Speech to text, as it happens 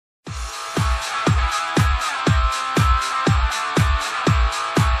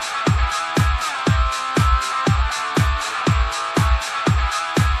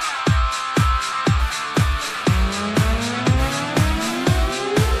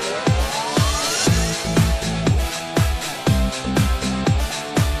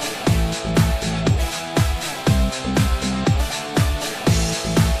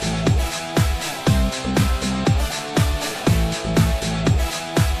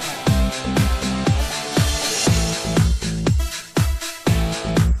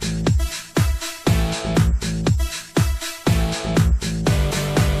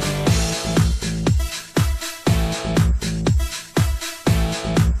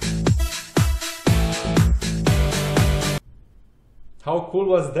How cool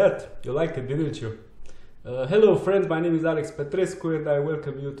was that? You liked it, didn't you? Hello friends, my name is Alex Petrescu and I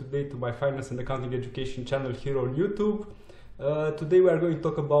welcome you today to my finance and accounting education channel here on YouTube. Today we are going to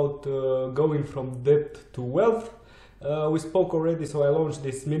talk about going from debt to wealth. We spoke already, so I launched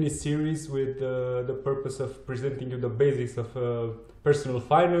this mini series with the purpose of presenting you the basics of personal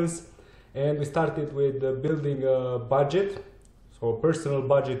finance, and we started with building a budget, so a personal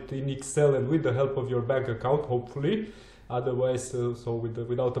budget in Excel and with the help of your bank account, hopefully. Otherwise,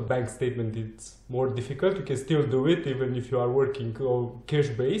 without a bank statement, it's more difficult. You can still do it even if you are working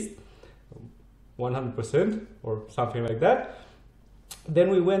cash-based, 100% or something like that. Then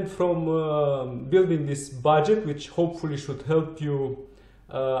we went from building this budget, which hopefully should help you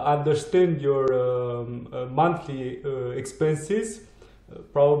understand your monthly expenses.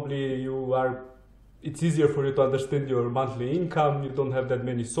 Probably it's easier for you to understand your monthly income. You don't have that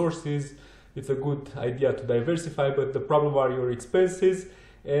many sources. It's a good idea to diversify, but the problem are your expenses,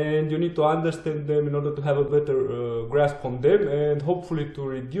 and you need to understand them in order to have a better grasp on them, and hopefully to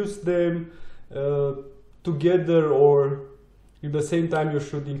reduce them together, or at the same time you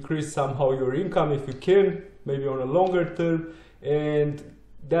should increase somehow your income if you can, maybe on a longer term, and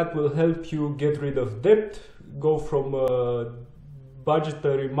that will help you get rid of debt, go from a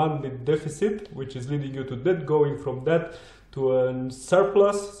budgetary monthly deficit, which is leading you to debt, going from that to a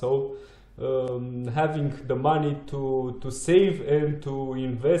surplus, so having the money to save and to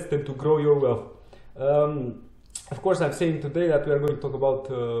invest and to grow your wealth. Of course, I'm saying today that we are going to talk about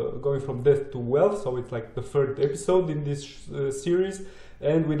going from debt to wealth, so it's like the third episode in this series,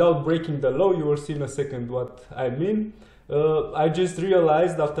 and without breaking the law, you will see in a second what I mean. I just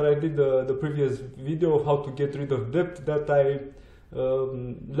realized after I did the previous video of how to get rid of debt that I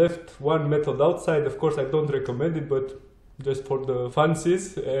left one method outside. Of course, I don't recommend it, but just for the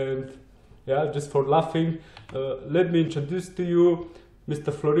funsies and just for laughing, let me introduce to you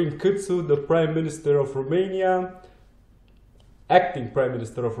Mr. Florin Câțu, the Prime Minister of Romania, acting Prime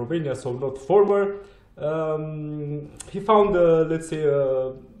Minister of Romania, so not former. He found, let's say,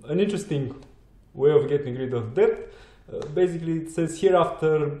 an interesting way of getting rid of debt. Basically, it says here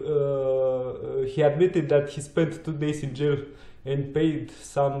after he admitted that he spent 2 days in jail and paid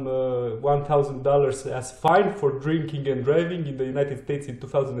some $1,000 as fine for drinking and driving in the United States in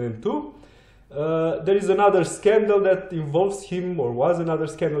 2002. There is another scandal that involves him, or was another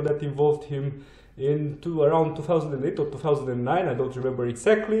scandal that involved him around 2008 or 2009, I don't remember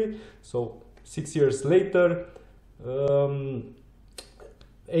exactly, so 6 years later,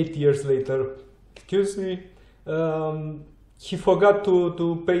 8 years later, excuse me, he forgot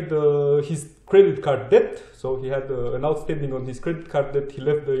to pay his credit card debt, so he had an outstanding on his credit card debt. He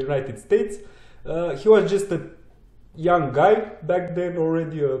left the United States. He was just a young guy back then,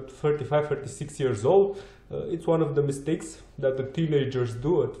 already 35, 36 years old. It's one of the mistakes that the teenagers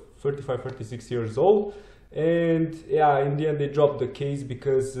do at 35, 36 years old. And yeah, in the end they dropped the case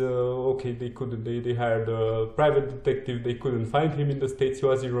because okay, they hired a private detective, they couldn't find him in the States. He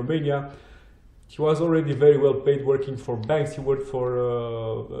was in Romania. He was already very well paid working for banks. He worked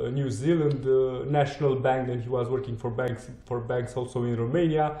for New Zealand National Bank, and he was working for banks also in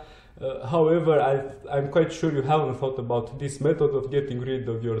Romania. However, I'm quite sure you haven't thought about this method of getting rid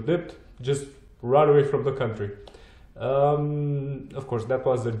of your debt. Just run away from the country. Of course, that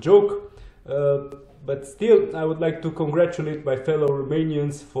was a joke, but still, I would like to congratulate my fellow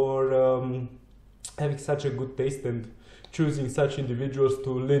Romanians for having such a good taste and choosing such individuals to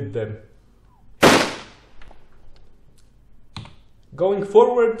lead them. Going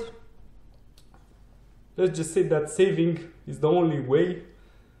forward, let's just say that saving is the only way,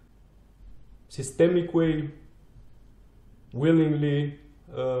 systemic way, willingly,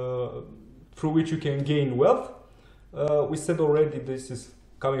 through which you can gain wealth. We said already, this is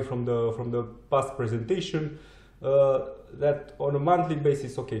coming from the past presentation, that on a monthly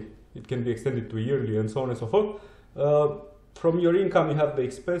basis, okay, it can be extended to yearly and so on and so forth. From your income you have the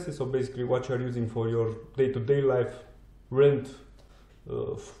expenses, so basically what you are using for your day-to-day life, rent,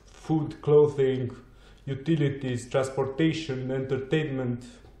 food, clothing, utilities, transportation, entertainment,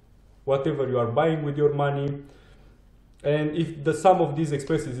 whatever you are buying with your money. And if the sum of these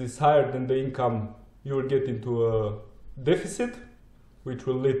expenses is higher than the income, you will get into a deficit, which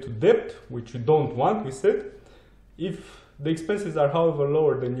will lead to debt, which you don't want, we said. If the expenses are, however,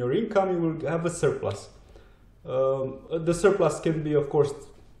 lower than your income, you will have a surplus. The surplus can be, of course,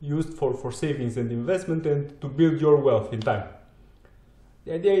 used for savings and investment and to build your wealth in time.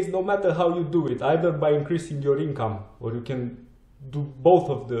 The idea is, no matter how you do it, either by increasing your income, or you can do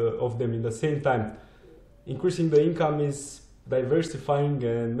both of them in the same time. Increasing the income is diversifying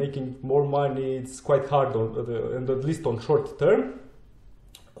and making more money. It's quite hard, and at least on short term.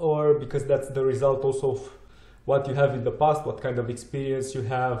 or because that's the result also of what you have in the past, what kind of experience you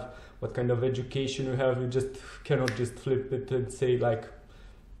have, what kind of education you have. You just cannot just flip it and say like,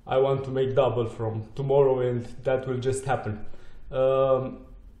 I want to make double from tomorrow and that will just happen.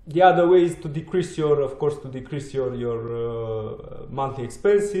 The other way is to decrease your, of course, to decrease your monthly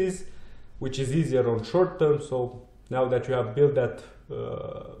expenses, which is easier on short term. So now that you have built that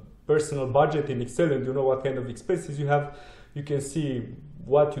personal budget in Excel and you know what kind of expenses you have, you can see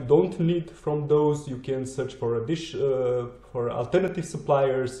what you don't need from those. You can search for for alternative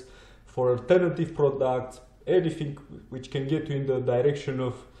suppliers, for alternative products, anything which can get you in the direction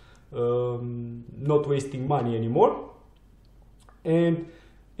of not wasting money anymore. And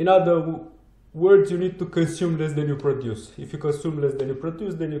in other words, you need to consume less than you produce. If you consume less than you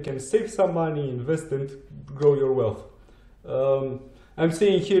produce, then you can save some money, invest, and grow your wealth. I'm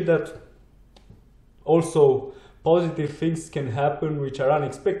saying here that also positive things can happen which are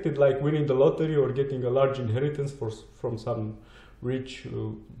unexpected, like winning the lottery or getting a large inheritance from some rich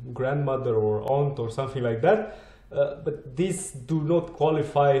grandmother or aunt or something like that. But these do not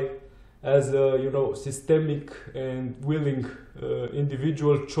qualify as systemic and willing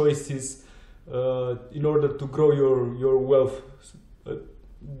individual choices in order to grow your wealth.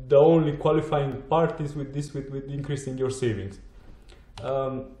 The only qualifying part is with increasing your savings.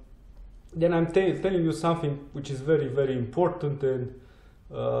 Then I'm telling you something which is very, very important, and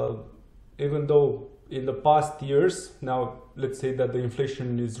even though in the past years, now let's say that the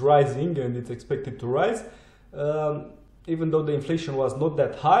inflation is rising and it's expected to rise, even though the inflation was not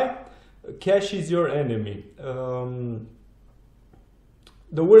that high, cash is your enemy.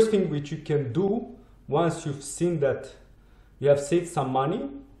 The worst thing which you can do once you've seen that you have saved some money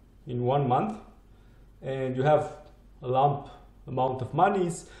in 1 month and you have a lump amount of money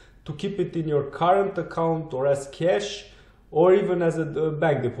is to keep it in your current account or as cash or even as a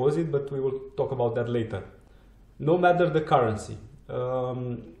bank deposit, but we will talk about that later. No matter the currency.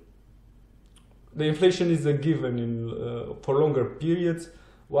 The inflation is a given for longer periods.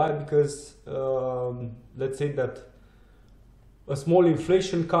 Why? Because let's say that a small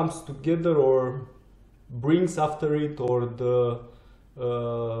inflation comes together or brings after it, or the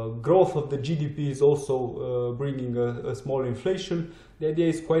growth of the GDP is also bringing a small inflation. The idea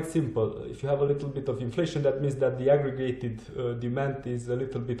is quite simple. If you have a little bit of inflation, that means that the aggregated demand is a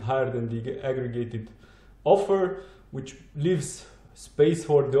little bit higher than the aggregated offer, which leaves space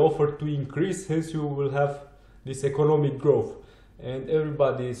for the offer to increase. Hence you will have this economic growth. And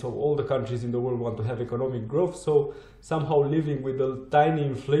everybody, so all the countries in the world want to have economic growth, so somehow living with a tiny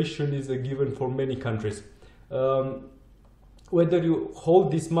inflation is a given for many countries. Whether you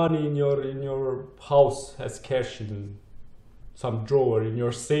hold this money in your house as cash in some drawer, in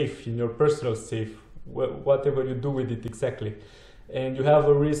your safe, in your personal safe, whatever you do with it exactly, and you have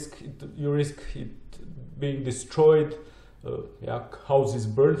a risk, you risk it being destroyed. Houses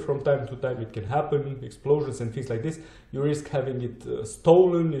burn from time to time, it can happen, explosions and things like this. You risk having it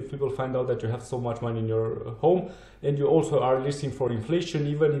stolen if people find out that you have so much money in your home, and you also are risking for inflation.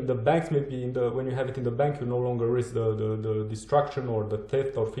 Even in the banks, maybe when you have it in the bank, you no longer risk the destruction or the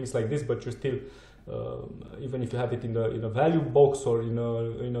theft or things like this, but you still, even if you have it in a value box or in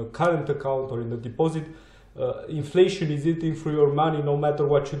a current account or in the deposit, inflation is eating through your money no matter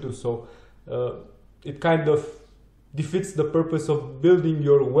what you do. So it kind of defeats the purpose of building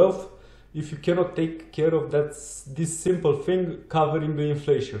your wealth if you cannot take care of this simple thing, covering the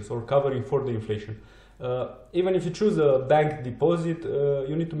inflation or covering for the inflation. Even if you choose a bank deposit,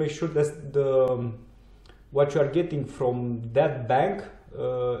 you need to make sure that what you are getting from that bank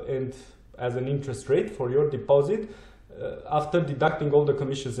and as an interest rate for your deposit, after deducting all the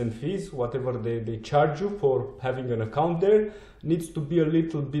commissions and fees, whatever they charge you for having an account there, needs to be a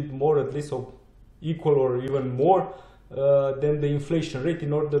little bit more, at least, so equal or even more than the inflation rate,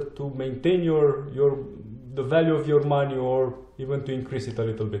 in order to maintain the value of your money, or even to increase it a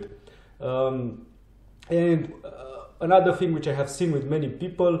little bit. And another thing which I have seen with many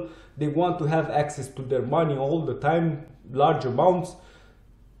people, they want to have access to their money all the time, large amounts.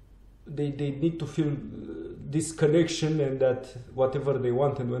 They need to feel this connection, and that whatever they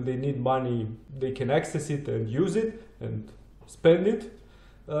want and when they need money, they can access it and use it and spend it.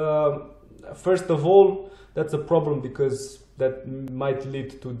 First of all, that's a problem, because that might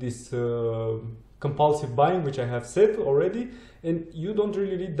lead to this compulsive buying, which I have said already, and you don't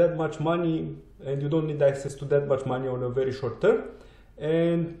really need that much money, and you don't need access to that much money on a very short term.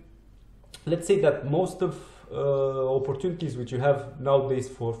 And let's say that most of opportunities which you have nowadays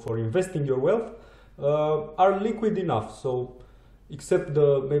for investing your wealth are liquid enough. So except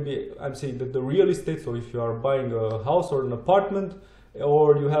maybe I'm saying that the real estate, so if you are buying a house or an apartment,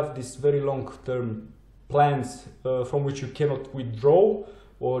 or you have these very long-term plans from which you cannot withdraw,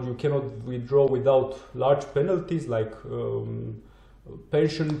 or you cannot withdraw without large penalties, like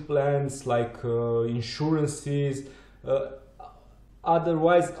pension plans, like insurances.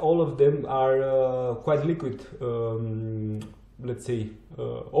 Otherwise, all of them are quite liquid, let's say,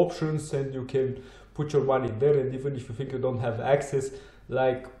 options, and you can put your money there. And even if you think you don't have access,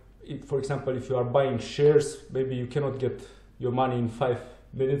 like for example, if you are buying shares, maybe you cannot get your money in 5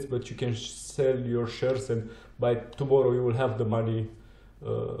 minutes, but you can sell your shares, and by tomorrow you will have the money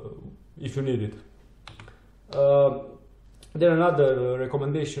if you need it. Then another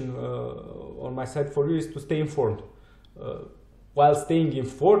recommendation on my side for you is to stay informed. While staying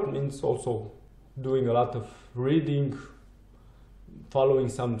informed means also doing a lot of reading, following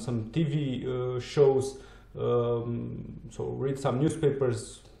some TV shows, so read some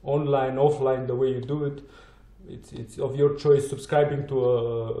newspapers online, offline, the way you do it. It's of your choice. Subscribing to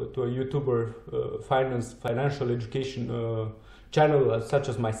a YouTuber financial education channel such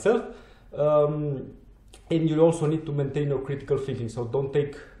as myself. And you also need to maintain your critical thinking. So don't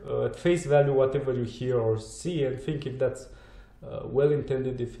take at face value whatever you hear or see, and think if that's well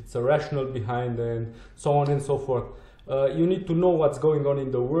intended, if it's a rational behind, and so on and so forth. You need to know what's going on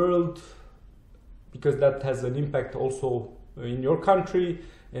in the world, because that has an impact also in your country,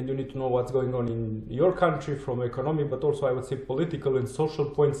 and you need to know what's going on in your country from economic, but also I would say political and social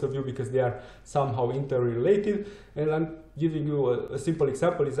points of view, because they are somehow interrelated. And I'm giving you a simple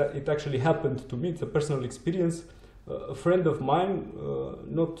example. Is that it actually happened to me. It's a personal experience. A friend of mine,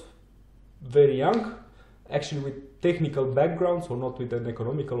 not very young, actually with technical background, so not with an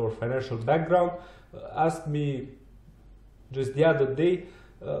economical or financial background, asked me just the other day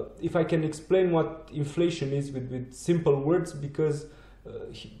if I can explain what inflation is with simple words, because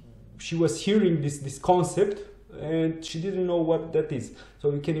she was hearing this concept and she didn't know what that is. So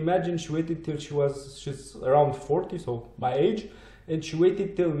you can imagine, she waited till she's around 40, so my age, and she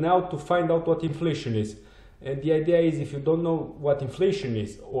waited till now to find out what inflation is. And the idea is, if you don't know what inflation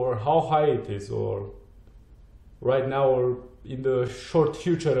is, or how high it is, or right now, or in the short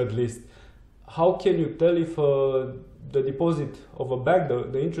future at least, how can you tell if the deposit of a bank,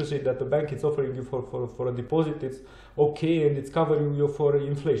 the interest rate that the bank is offering you for a deposit, it's okay and it's covering you for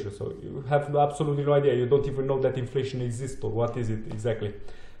inflation? So you have absolutely no idea. You don't even know that inflation exists, or what is it exactly.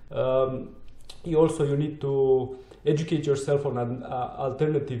 You need to educate yourself on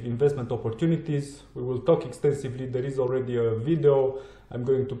alternative investment opportunities. We will talk extensively. There is already a video. I'm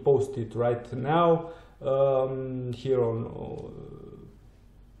going to post it right now here on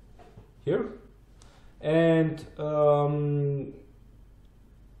here. And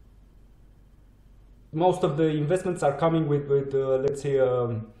most of the investments are coming with let's say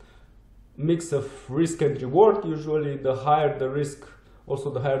a mix of risk and reward. Usually the higher the risk, also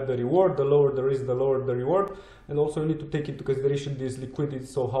the higher the reward. The lower the risk, the lower the reward. And also you need to take into consideration this liquidity,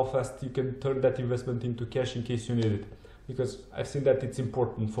 so how fast you can turn that investment into cash in case you need it, because I've seen that it's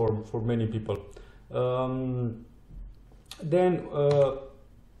important for many people. Then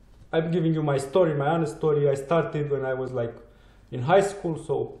I'm giving you my story, my honest story. I started when I was like in high school,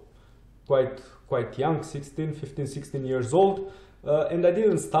 so quite young, 15, 16 years old. And I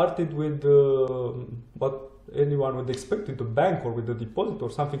didn't start it with what anyone would expect, with a bank or with a deposit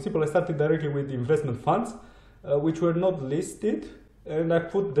or something simple. I started directly with investment funds, which were not listed. And I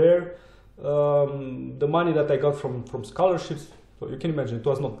put there the money that I got from scholarships. So you can imagine, it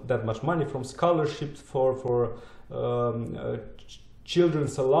was not that much money, from scholarships for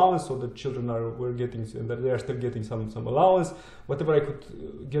children's allowance. So the children were getting, they are still getting some allowance, whatever I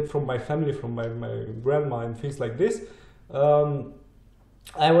could get from my family, from my grandma and things like this.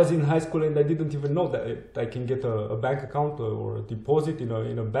 I was in high school and I didn't even know that I can get a bank account or a deposit in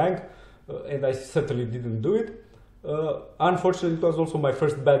a bank, and I certainly didn't do it. Unfortunately, it was also my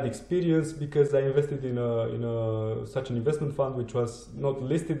first bad experience, because I invested in such an investment fund which was not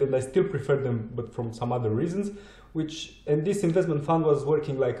listed, and I still prefer them, but from some other reasons. And this investment fund was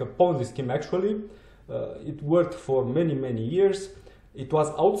working like a Ponzi scheme actually. It worked for many years. It was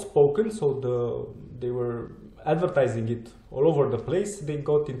outspoken, so they were advertising it all over the place. They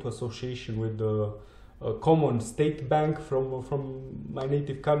got into association with the common state bank from my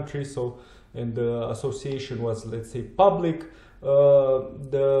native country. And the association was, let's say, public.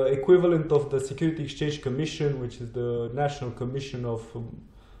 The equivalent of the Security Exchange Commission, which is the National Commission of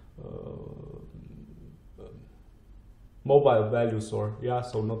Mobile Values, so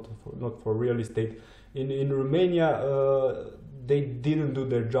not for real estate. In Romania, they didn't do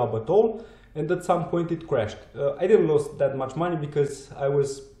their job at all, and at some point it crashed. I didn't lose that much money, because I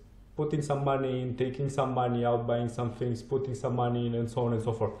was putting some money in, taking some money out, buying some things, putting some money in, and so on and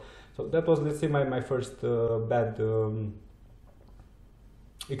so forth. So that was, let's say, my first bad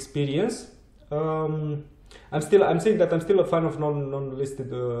experience. I'm saying that I'm still a fan of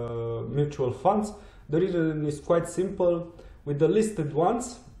non-listed mutual funds. The reason is quite simple. With the listed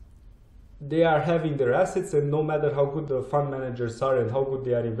ones, they are having their assets, and no matter how good the fund managers are and how good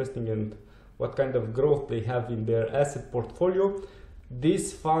they are investing and what kind of growth they have in their asset portfolio,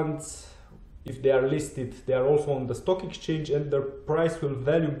 these funds, if they are listed, they are also on the stock exchange, and their price will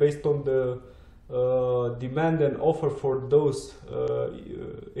value based on the demand and offer for those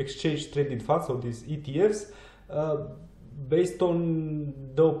exchange traded funds, so these ETFs, based on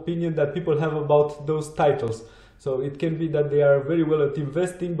the opinion that people have about those titles. So it can be that they are very well at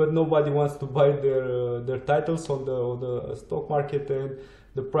investing, but nobody wants to buy their titles on the stock market, and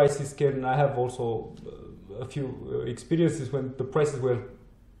the prices can. I have also a few experiences when the prices were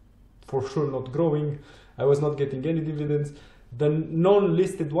for sure not growing. I was not getting any dividends. The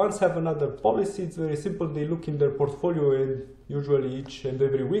non-listed ones have another policy. It's very simple. They look in their portfolio, and usually each and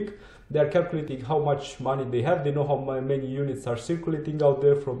every week they are calculating how much money they have. They know how many units are circulating out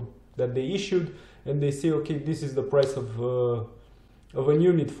there from that they issued, and they say, okay, this is the price of a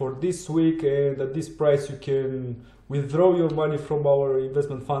unit for this week, and at this price you can withdraw your money from our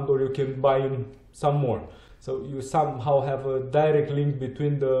investment fund, or you can buy in some more. So you somehow have a direct link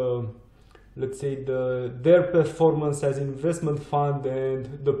between the, let's say, their performance as investment fund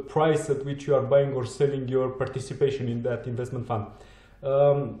and the price at which you are buying or selling your participation in that investment fund.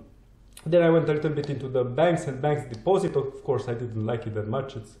 Then I went a little bit into the banks and banks deposit. Of course, I didn't like it that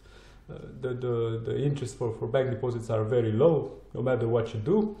much. It's the interest for bank deposits are very low, no matter what you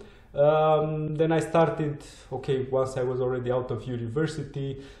do. Then I started, okay, once I was already out of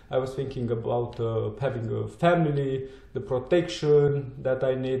university, I was thinking about having a family, the protection that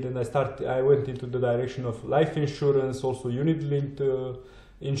I need, and I went into the direction of life insurance, also unit-linked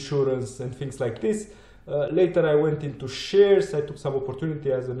insurance and things like this. Later I went into shares. I took some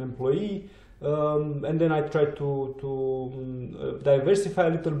opportunity as an employee, and then I tried to diversify a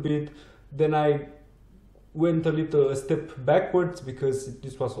little bit. Then I went a step backwards, because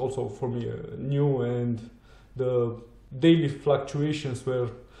this was also for me new, and the daily fluctuations were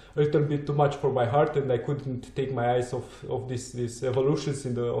a little bit too much for my heart, and I couldn't take my eyes off these evolutions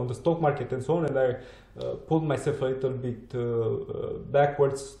on the stock market and so on, and I pulled myself a little bit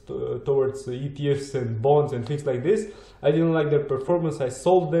backwards towards ETFs and bonds and things like this. I didn't like their performance. I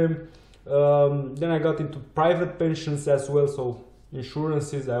sold them. Then I got into private pensions as well, so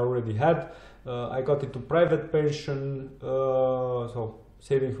insurances I already had. I got into private pension, so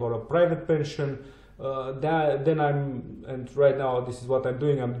saving for a private pension. And right now this is what I'm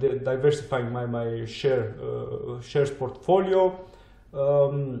doing. I'm diversifying my shares portfolio,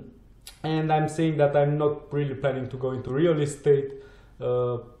 and I'm saying that I'm not really planning to go into real estate.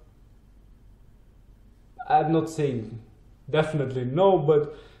 I'm not saying definitely no,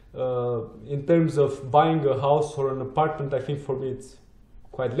 but in terms of buying a house or an apartment, I think for me it's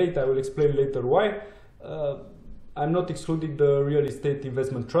quite late. I will explain later why. I'm not excluding the real estate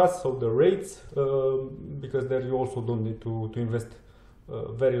investment trust, so the rates, because there you also don't need to invest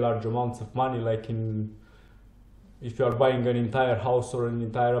very large amounts of money, like if you are buying an entire house or an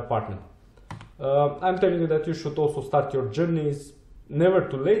entire apartment. I'm telling you that you should also start your journey. It's never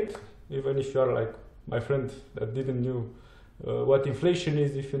too late, even if you are like my friend that didn't know what inflation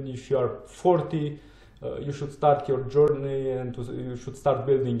is. Even if you are 40, you should start your journey, and you should start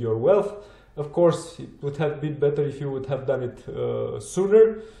building your wealth. Of course, it would have been better if you would have done it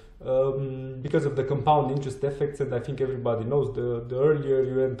sooner, because of the compound interest effects, and I think everybody knows the earlier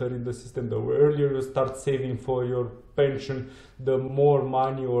you enter in the system, the earlier you start saving for your pension, the more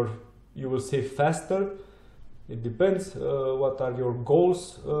money or you will save faster. It depends what are your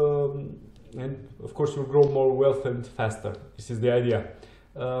goals, and of course you'll grow more wealth and faster. This is the idea.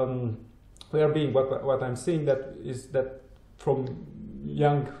 What I'm saying that is that from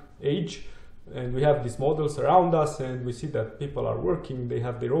young age, and we have these models around us, and we see that people are working, they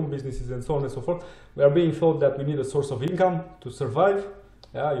have their own businesses and so on and so forth. We are being told that we need a source of income to survive.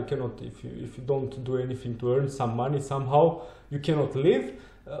 Yeah, you cannot, if you don't do anything to earn some money somehow, you cannot live.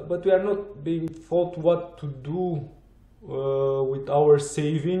 But we are not being taught what to do with our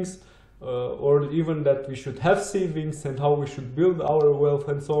savings, or even that we should have savings and how we should build our wealth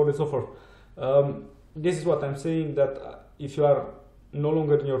and so on and so forth. This is what I'm saying, that if you are no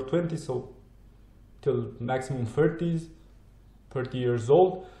longer in your 20s, so till maximum 30 years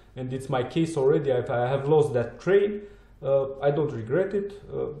old, and it's my case already, I have lost that train. I don't regret it,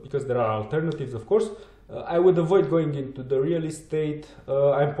 because there are alternatives, of course. I would avoid going into the real estate.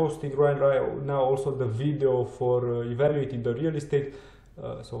 I'm posting right now also the video for evaluating the real estate.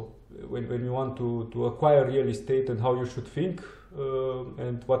 So when you want to acquire real estate and how you should think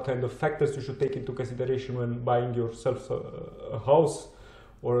and what kind of factors you should take into consideration when buying yourself a house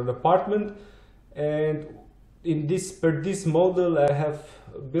or an apartment. And in this model, I have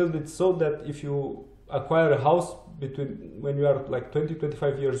built it so that if you acquire a house between when you are like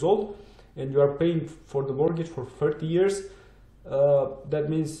 20-25 years old and you are paying for the mortgage for 30 years, that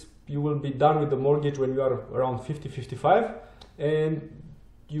means you will be done with the mortgage when you are around 50-55, and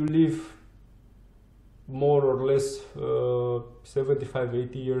you live more or less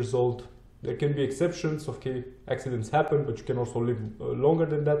 75-80 years old. There can be exceptions, okay, accidents happen, but you can also live longer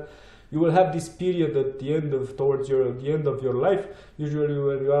than that. You will have this period at the end of the end of your life, usually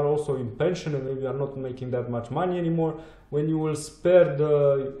when you are also in pension and maybe you are not making that much money anymore, when you will spare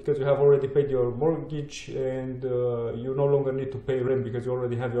because you have already paid your mortgage and you no longer need to pay rent because you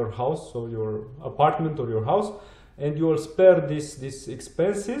already have your house, so your apartment or your house, and you will spare these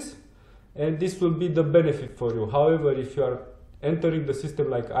expenses, and this will be the benefit for you. However, if you are entering the system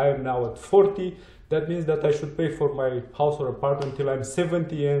like I am now at 40, that means that I should pay for my house or apartment till I'm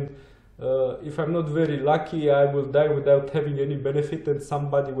 70, and if I'm not very lucky, I will die without having any benefit, and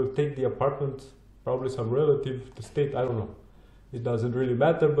somebody will take the apartment, probably some relative, the state, I don't know. It doesn't really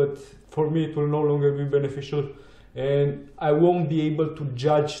matter, but for me it will no longer be beneficial, and I won't be able to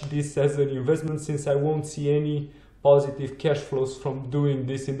judge this as an investment since I won't see any positive cash flows from doing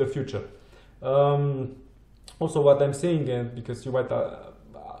this in the future. Also, what I'm saying, and because you might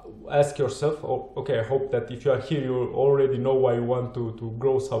ask yourself, oh, okay, I hope that if you are here, you already know why you want to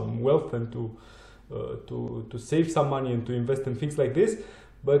grow some wealth and to save some money and to invest in things like this.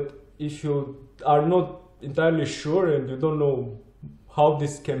 But if you are not entirely sure and you don't know how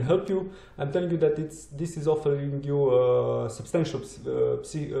this can help you, I'm telling you that this is offering you substantial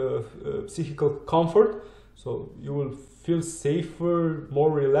psychical comfort. So you will feel safer, more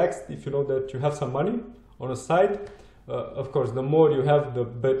relaxed if you know that you have some money on a side. Of course, the more you have, the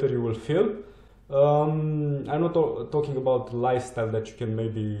better you will feel. I'm not talking about lifestyle that you can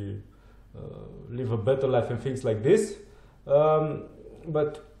maybe live a better life and things like this,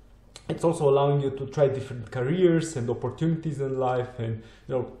 but it's also allowing you to try different careers and opportunities in life, and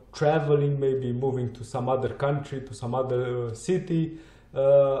traveling, maybe moving to some other country, to some other city,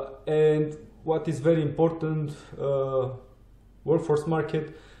 and what is very important, workforce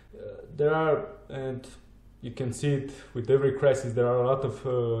market. There are, and you can see it with every crisis, there are a lot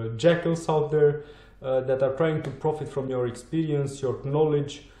of jackals out there that are trying to profit from your experience, your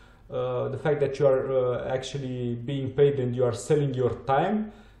knowledge, the fact that you are actually being paid and you are selling your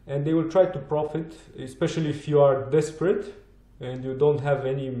time, and they will try to profit, especially if you are desperate and you don't have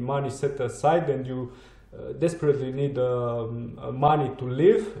any money set aside and you desperately need money to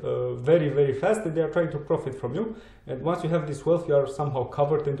live very, very fast, and they are trying to profit from you. And once you have this wealth, you are somehow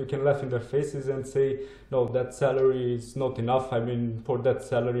covered and you can laugh in their faces and say, no, that salary is not enough. I mean, for that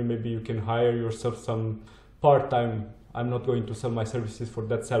salary, maybe you can hire yourself some part-time. I'm not going to sell my services for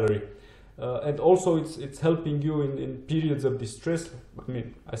that salary. And also it's helping you in periods of distress. I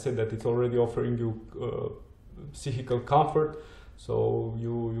mean, I said that it's already offering you psychical comfort, so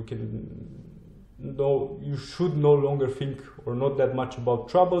you can you should no longer think or not that much about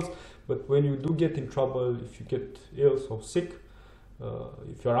troubles. But when you do get in trouble, if you get ill, so sick,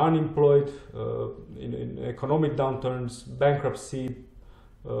 if you are unemployed, in economic downturns, bankruptcy,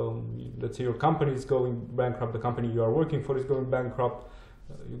 let's say your company is going bankrupt, the company you are working for is going bankrupt,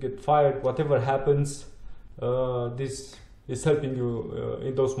 you get fired, whatever happens, this is helping you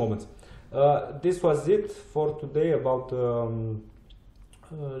in those moments. This was it for today about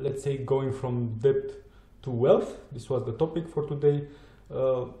let's say going from debt to wealth. This was the topic for today.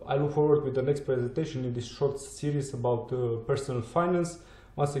 I look forward with the next presentation in this short series about personal finance.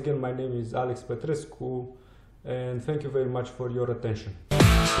 Once again, my name is Alex Petrescu, and thank you very much for your attention.